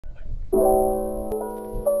Y'all,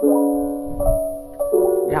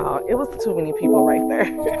 it was too many people right there.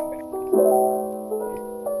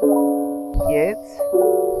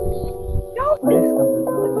 Y'all, it's gonna be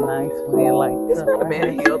really nice when it lights it's up. not a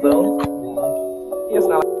bad hill though. Yeah, it's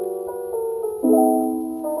not.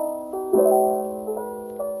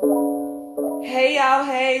 Hey y'all,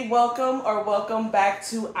 hey, welcome back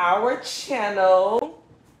to our channel.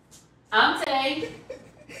 I'm Tay.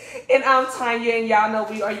 And I'm Tanya, and y'all know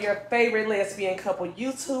we are your favorite lesbian couple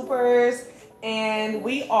YouTubers, and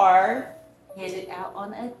we are Headed out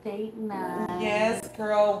on a date night. Yes,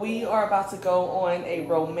 girl, we are about to go on a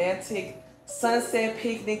romantic sunset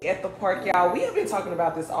picnic at the park, y'all. We have been talking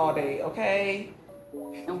about this all day, okay?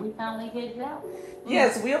 And we finally headed out.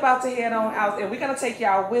 Yes, we're about to head on out, and we're gonna take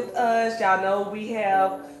y'all with us. Y'all know we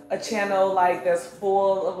have a channel like that's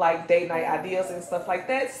full of like date night ideas and stuff like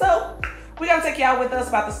that. So we're gonna take y'all with us.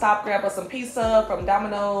 About to stop, grab us some pizza from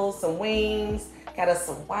Domino's, some wings. Got us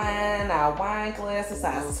some wine, our wine glasses,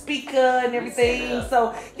 our speaker and everything.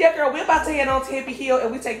 So yeah, girl, we're about to head on to Hippie Hill,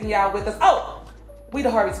 and we're taking y'all with us. Oh, we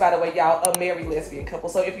the Harveys, by the way, y'all, a married lesbian couple.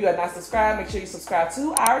 So if you are not subscribed, make sure you subscribe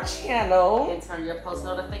to our channel. And turn your post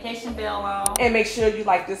notification bell on. And make sure you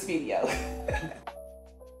like this video.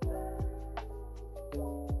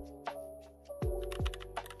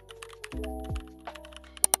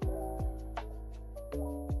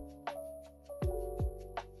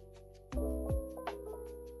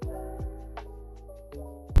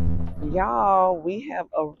 Y'all, we have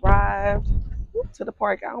arrived to the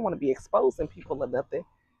park. I don't want to be exposing people or nothing,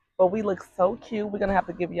 but we look so cute. We're gonna have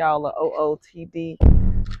to give y'all an OOTD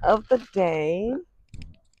of the day.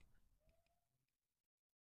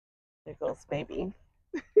 There goes baby.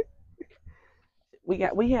 we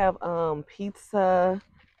have pizza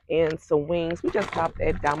and some wings. We just stopped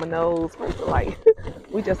at Domino's. Where's the light?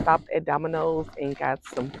 We just stopped at Domino's and got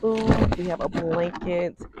some food. We have a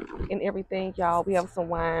blanket and everything, y'all. We have some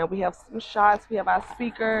wine. We have some shots. We have our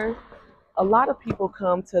speaker. A lot of people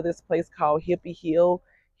come to this place called Hippie Hill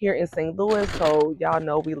here in St. Louis. So y'all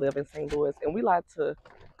know we live in St. Louis, and we like to,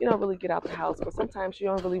 really get out the house. But sometimes you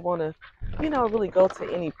don't really want to, really go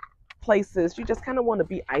to any places. You just kind of want to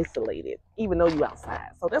be isolated, even though you're outside.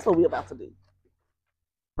 So that's what we're about to do.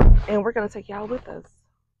 And we're going to take y'all with us.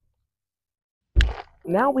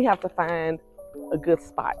 Now we have to find a good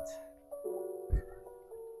spot.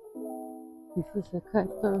 This is a cut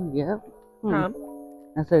through, yep. Huh?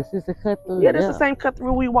 I said, is this a cut through? Yeah, this is the same cut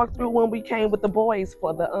through we walked through when we came with the boys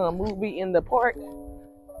for the movie in the park.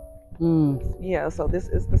 Yeah, so this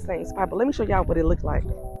is the same spot. But let me show y'all what it looked like.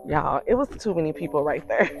 Y'all, it was too many people right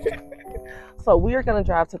there. So we are going to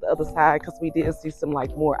drive to the other side because we did see some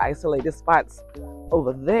like more isolated spots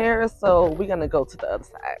over there. So we're going to go to the other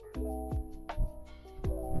side.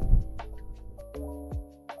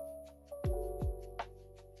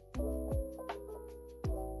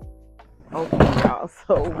 Okay, y'all,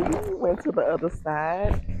 so we went to the other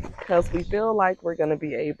side because we feel like we're going to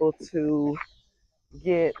be able to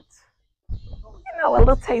get, a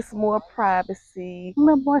little taste more privacy. A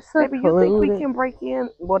little more secluded. Maybe you think we can break in?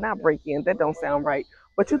 Well, not break in. That don't sound right.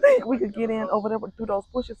 But you think we could get in over there through those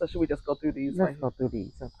bushes, or should we just go through these? Let's go through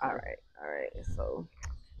these. All right. So,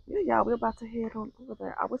 yeah, y'all, we're about to head on over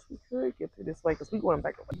there. I wish we could get through this way because we going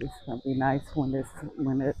back over there. It's gonna be nice when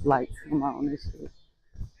the lights come on and shit.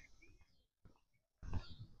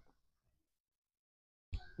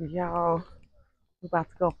 Y'all, we're about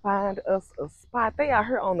to go find us a spot. They out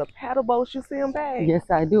here on the paddle boats. You see them, babe? Yes,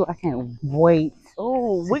 I do. I can't wait.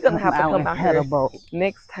 Oh, we're gonna have to come out here boat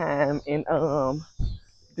next time and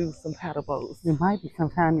do some paddle boats. It might be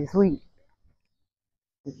sometime this week.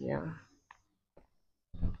 Yeah.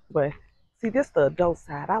 But see, this the adult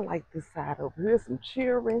side. I like this side over here. Some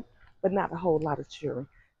cheering, but not a whole lot of cheering.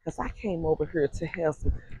 Because I came over here to have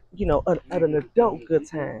some, an adult good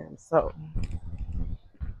time. So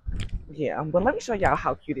yeah, but let me show y'all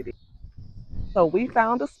how cute it is. So we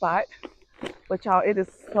found a spot, but y'all, it is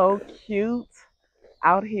so cute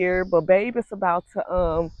out here. But babe is about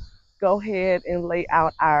to go ahead and lay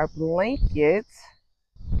out our blanket.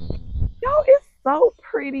 Y'all, it's so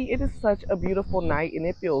pretty. It is such a beautiful night, and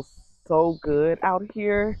it feels so good out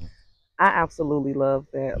here. I absolutely love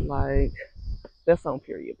that. Like, that's on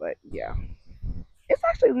period. But yeah, it's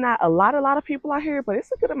actually not a lot of people out here, but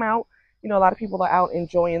it's a good amount. A lot of people are out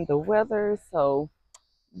enjoying the weather, so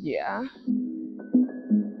yeah.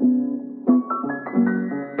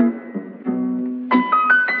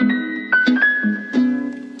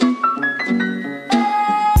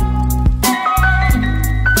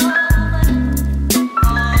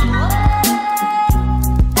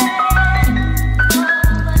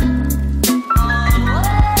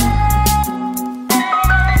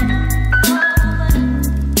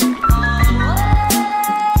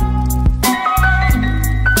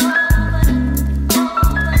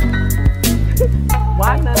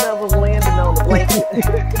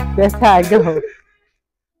 That's how it goes.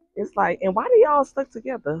 It's like, and why do y'all stuck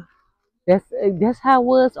together? That's how it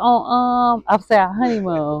was on I'll say our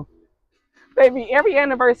honeymoon. Baby, every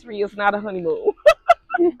anniversary is not a honeymoon.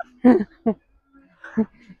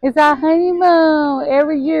 It's our honeymoon.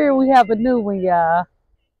 Every year we have a new one, y'all.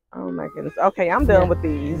 Oh my goodness. Okay, I'm done with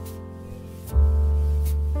these.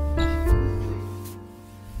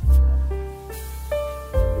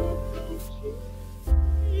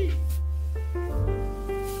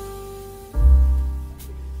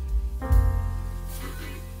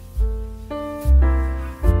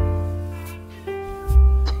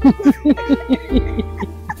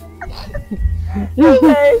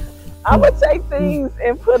 Okay, I'm gonna take these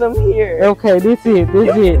and put them here. Okay, this it.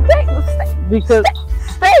 Because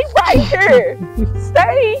Stay right here.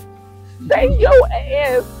 Stay your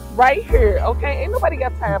ass right here. Okay, ain't nobody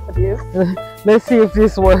got time for this. let's see if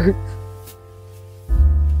this works.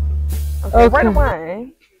 Okay, where the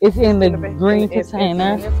wine? It's in the green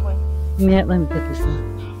container. It's in this one. Yeah, let me get this one.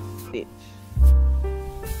 Bitch.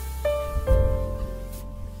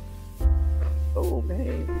 Oh,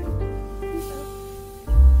 baby.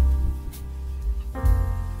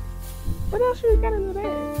 What else you got in the bag?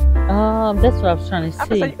 That's what I was trying to I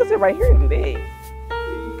see. say you can sit right here and do that.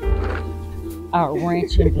 Our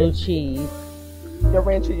ranch and blue cheese. Your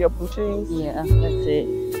ranch and your blue cheese? Yeah, that's it.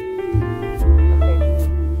 Okay.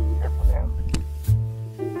 Careful now.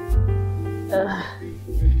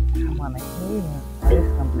 I want to hear. Oh, this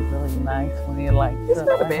is gonna be really nice when you like. It's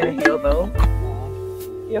not a bad hill though.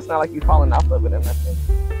 Yeah, it's not like you falling off of it or nothing.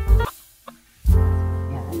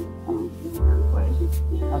 Yeah.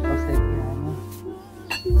 I'll go sit behind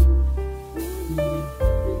you.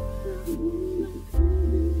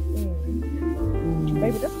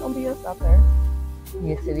 Baby, that's gonna be us out there.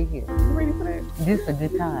 Yes, it is. You ready for that? This is a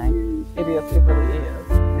good time. It is. It really is.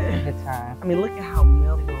 It's a good time. I mean, look at how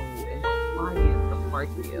mellow and quiet the park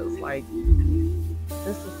is. Like,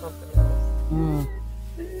 this is something else.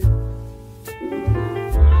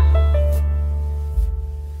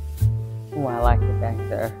 Oh, I like it back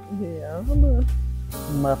there. Yeah, look.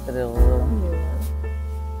 Muff it a little. Yeah.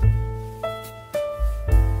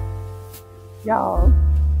 Y'all,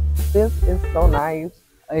 this is so nice.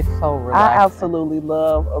 It's so relaxing. I absolutely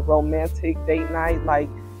love a romantic date night. Like,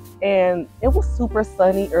 and it was super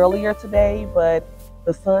sunny earlier today, but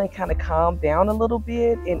the sun kind of calmed down a little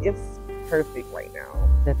bit, and it's perfect right now.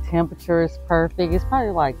 The temperature is perfect. It's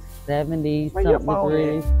probably like 70 Where your something phone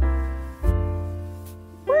degrees.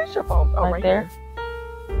 Where's your phone? Oh, right there. here.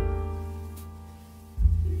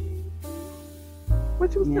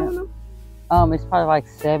 What you was telling them? It's probably like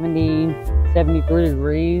 70, 73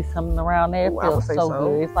 degrees, something around there. It Ooh, I would feels say so so.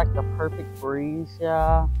 good. It's like the perfect breeze,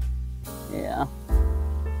 y'all. Yeah.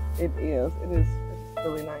 It is. It's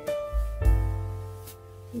really nice.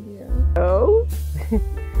 Yeah. Oh.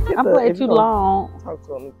 I'm playing too long. Talk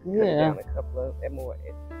to him. Cut Yeah. down a couple of more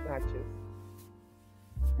notches.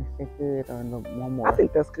 Is it good or no, one more? I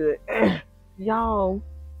think that's good. Y'all,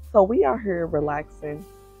 so we are here relaxing,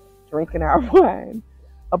 drinking our wine.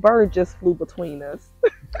 A bird just flew between us.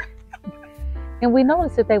 And we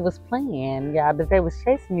noticed that they was playing, yeah, that they was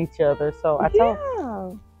chasing each other. So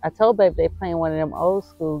I told babe they playing one of them old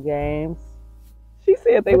school games. She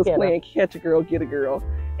said they Look was at playing catch a girl, get a girl.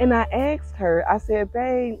 And I asked her, I said,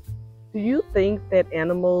 babe, do you think that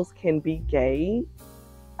animals can be gay?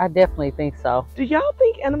 I definitely think so. Do y'all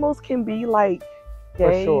think animals can be like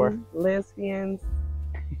gay, For sure. lesbians?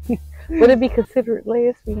 Would it be considered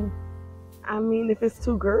lesbian? I mean, if it's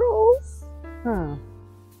two girls, Huh.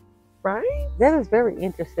 right? That is very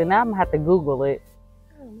interesting. Now I'm gonna have to Google it.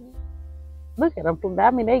 Look at them.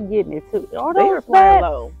 I mean, they getting it too. Are They are those flying bats?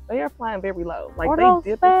 low. They are flying very low. Like Are they those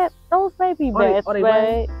dip. bats? Those may be bats. Are they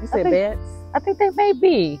babe. what? You said bats? I think they may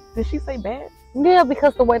be. Did she say bats? Yeah,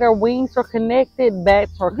 because the way their wings are connected,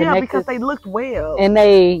 bats are connected. Yeah, because they looked well. And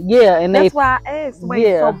they, that's why I asked. Wait,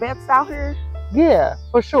 Yeah. so bats out here? yeah,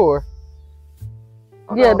 for sure.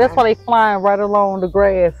 Yeah, that's why they flying right along the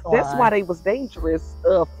grass line. That's why they was dangerous,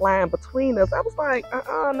 flying between us. I was like,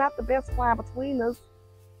 not the best flying between us.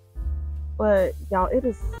 But y'all, it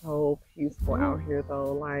is so peaceful out here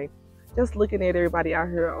though. Like, just looking at everybody out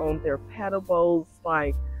here on their paddle boats,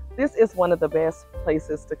 like, this is one of the best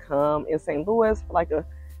places to come in St. Louis for like a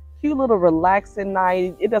cute little relaxing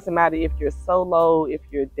night. It doesn't matter if you're solo, if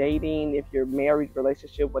you're dating, if you're married,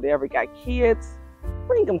 relationship, whatever, got kids,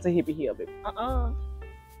 bring them to Hippie Hill, baby.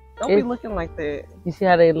 Don't be looking like that. You see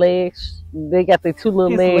how their legs? They got their two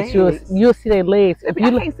little legs. You'll see their legs. If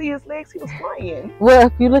you can't see his legs, he was flying. Well,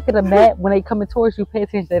 if you look at the map when they coming towards you, pay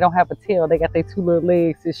attention. They don't have a tail. They got their two little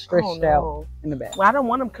legs just stretched out in the back. Well, I don't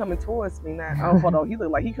want him coming towards me now. Oh, hold on. He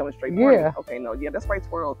look like he coming straight for me. Okay, no, yeah, that's right.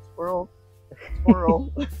 Twirl.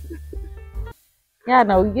 Yeah, I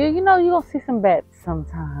know. You know you gonna see some bats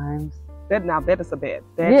sometimes. That is a bat.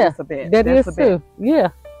 That is a bat. That is too. Yeah.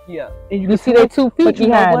 Yeah. And you see their 2 feet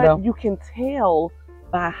behind them. You can tell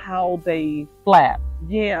by how they flap.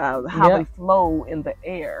 Yeah, how they flow in the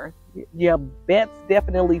air. Yeah, bats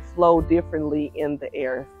definitely flow differently in the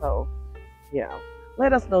air. So, yeah.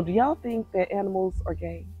 Let us know. Do y'all think that animals are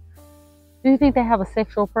gay? Do you think they have a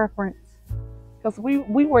sexual preference? Because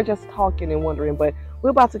we were just talking and wondering, but we're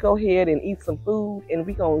about to go ahead and eat some food, and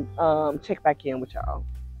we're going to check back in with y'all.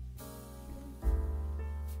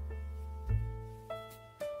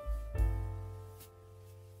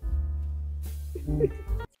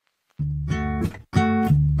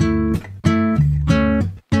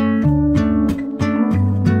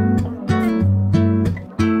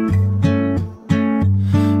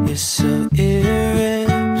 You're so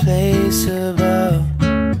irreplaceable,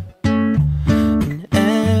 and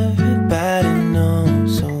everybody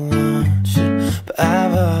knows I want you, but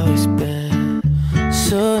I've always been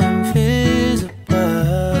so invisible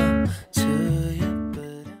to you.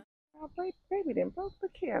 But baby, then broke the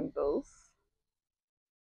candles.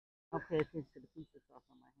 I'll pay attention to the pizza sauce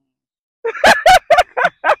on my hand.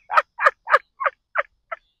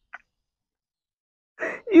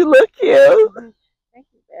 You look cute. Thank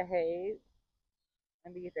you, babe.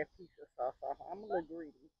 Let me get that pizza sauce off. I'm a little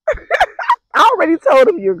greedy. I already told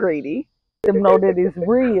him you're greedy. Let them know that it's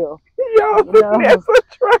real. Yo, that's what I'm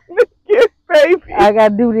trying to get, baby. I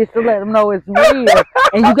gotta do this to let them know it's real.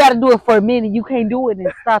 And you gotta do it for a minute. You can't do it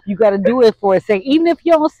and stop. You gotta do it for a second, even if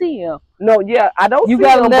you don't see them. No, yeah, I don't. You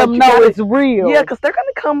gotta let them know it's real. Yeah, because they're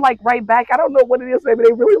gonna come like right back. I don't know what it is, baby.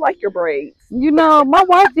 They really like your braids. You know, my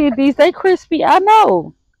wife did these. They crispy. I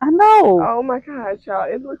know. Oh my gosh, y'all!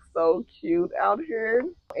 It looks so cute out here,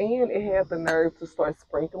 and it had the nerve to start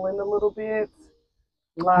sprinkling a little bit.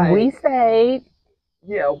 Like we stayed.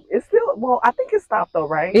 Yeah, it's still. Well, I think it stopped though,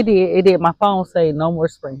 right? It did. It did. My phone said no more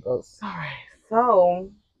sprinkles. All right.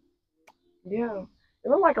 So, yeah. It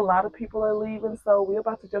looks like a lot of people are leaving, so we're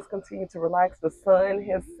about to just continue to relax. The sun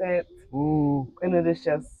has set, and it is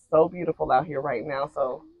just so beautiful out here right now.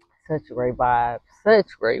 So, such great vibes. Such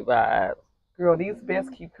great vibes. Girl, these bets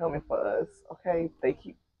keep coming for us, okay? They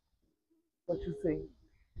keep, what you see.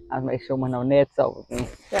 I'll make sure when no nets over me.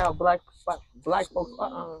 Yeah, black folks,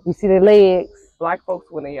 You see their legs? Black folks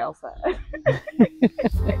when they outside.